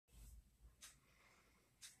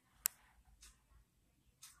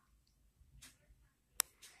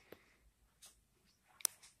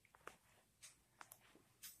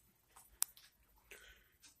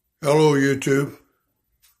Hello YouTube,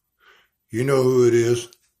 you know who it is.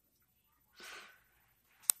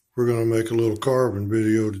 We're going to make a little carving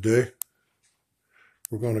video today.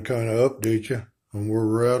 We're going to kind of update you on where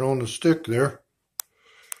we're at on the stick there.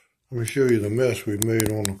 Let me show you the mess we've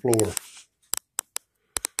made on the floor.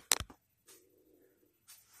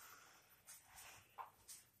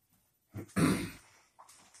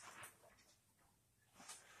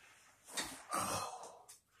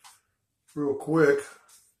 Real quick,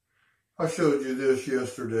 I showed you this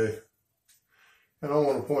yesterday, and I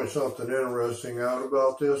want to point something interesting out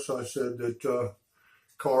about this. I said that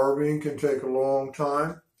carving can take a long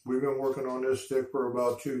time. We've been working on this stick for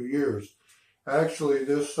about 2 years. Actually,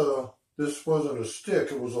 this wasn't a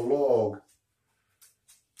stick, it was a log.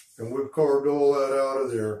 And we've carved all that out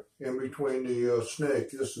of there in between the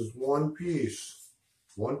snake. This is one piece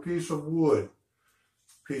of wood,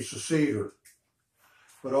 piece of cedar.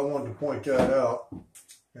 But I wanted to point that out.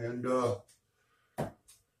 And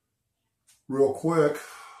real quick,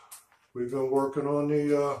 we've been working on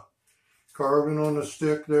the carving on the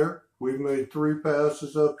stick there. We've made 3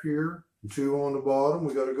 passes up here and 2 on the bottom.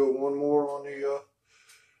 We got to go 1 more on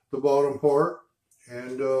the bottom part.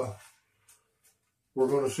 And we're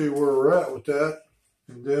going to see where we're at with that.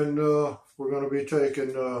 And then we're going to be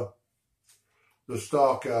taking the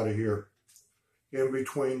stock out of here in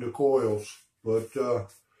between the coils. But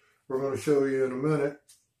we're going to show you in a minute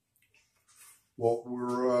what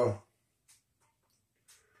we're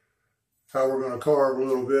how we're going to carve a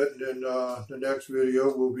little bit. And then the next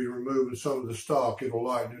video we'll be removing some of the stock. It'll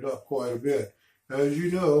lighten it up quite a bit. As you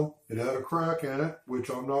know, it had a crack in it, which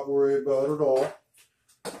I'm not worried about at all.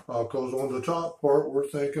 Because on the top part, we're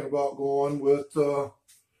thinking about going with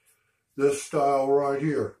this style right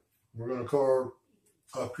here. We're going to carve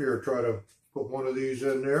up here, try to put one of these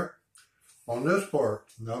in there on this part.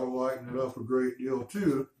 And that'll lighten it up a great deal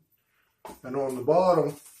too. And on the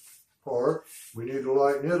bottom part, we need to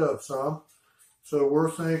lighten it up some. So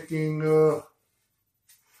we're thinking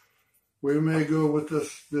we may go with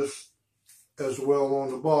this as well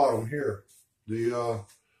on the bottom here. The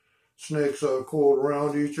snakes coiled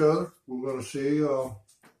around each other. We're going to see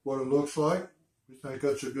what it looks like. We think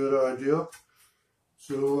that's a good idea.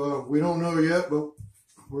 So we don't know yet, but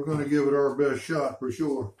we're going to give it our best shot for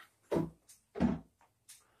sure.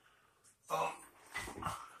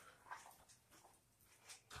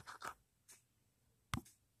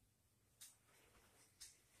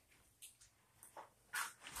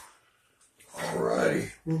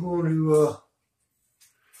 Alrighty, we're going to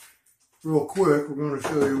real quick, we're going to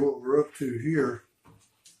show you what we're up to here.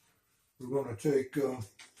 We're going to take,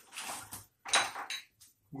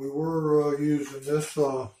 we were using this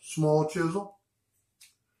small chisel,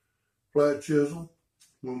 flat chisel,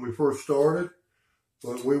 when we first started,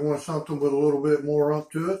 but we want something with a little bit more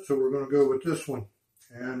up to it, so we're going to go with this one.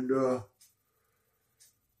 And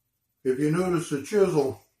if you notice, the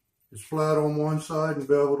chisel is flat on one side and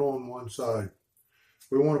beveled on one side.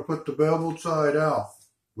 We want to put the beveled side out.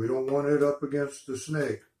 We don't want it up against the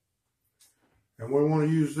snake. And we want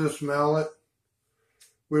to use this mallet.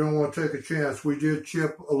 We don't want to take a chance. We did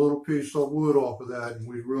chip a little piece of wood off of that, and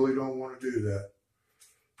we really don't want to do that.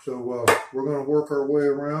 So we're going to work our way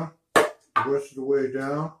around the rest of the way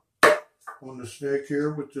down on the snake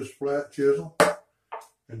here with this flat chisel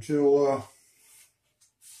until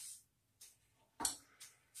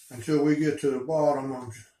we get to the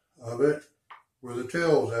bottom of it, where the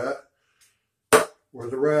tail's at, where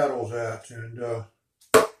the rattle's at. And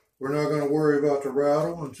we're not going to worry about the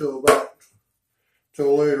rattle until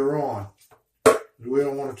later on. We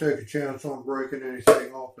don't want to take a chance on breaking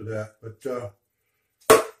anything off of that. But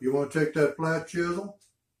you want to take that flat chisel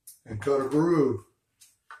and cut a groove.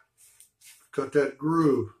 Cut that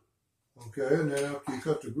groove. Okay, and then after you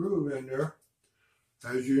cut the groove in there,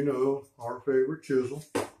 as you know, our favorite chisel,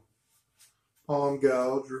 palm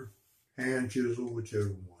gouge or hand chisel,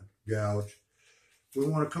 whichever one, gouge. We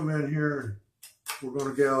want to come in here and we're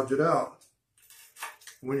going to gouge it out.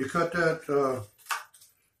 When you cut that,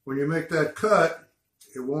 when you make that cut,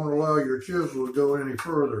 it won't allow your chisel to go any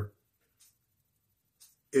further.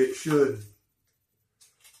 It should.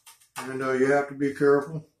 And you have to be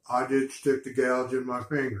careful. I did stick the gouge in my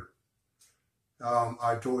finger.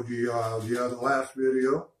 I told you the last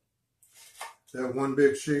video that one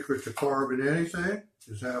big secret to carving anything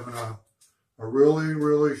is having a really,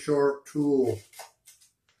 really sharp tool.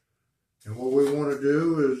 And what we want to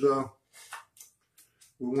do is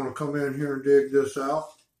we want to come in here and dig this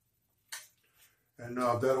out. And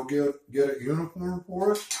that'll get it uniform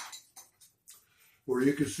for us, where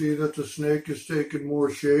you can see that the snake is taking more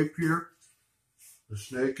shape here. The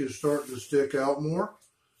snake is starting to stick out more.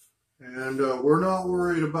 And we're not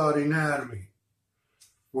worried about anatomy.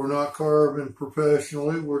 We're not carving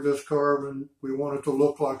professionally. We're just carving. We want it to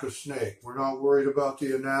look like a snake. We're not worried about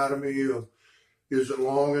the anatomy of, is it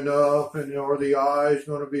long enough, and are the eyes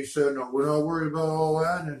going to be set? No, we're not worried about all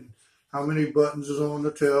that and how many buttons is on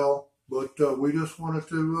the tail. But we just want it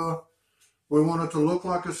to look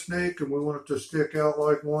like a snake, and we want it to stick out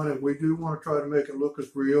like one. And we do want to try to make it look as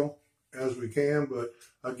real as we can. But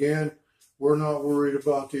again, we're not worried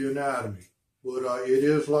about the anatomy. But it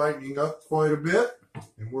is lightening up quite a bit,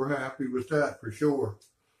 and we're happy with that for sure.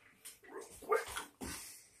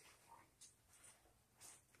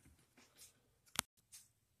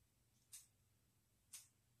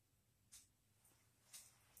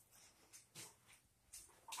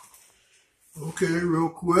 Okay, real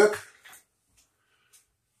quick,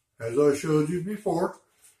 as I showed you before,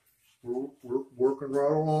 we're working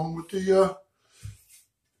right along with the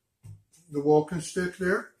walking stick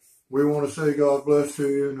there. We want to say God bless to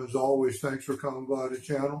you, and as always, thanks for coming by the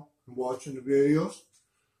channel and watching the videos.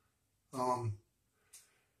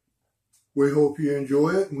 We hope you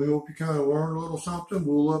enjoy it, and we hope you kind of learn a little something.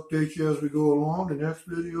 We'll update you as we go along. The next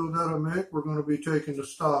video that I make, we're going to be taking the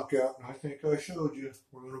stock out, and I think I showed you.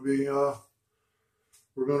 We're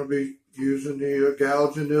going to be using the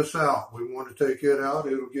gouging this out. We want to take it out.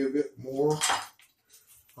 It'll give it more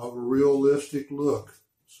of a realistic look.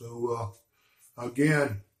 So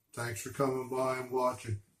again, thanks for coming by and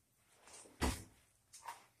watching.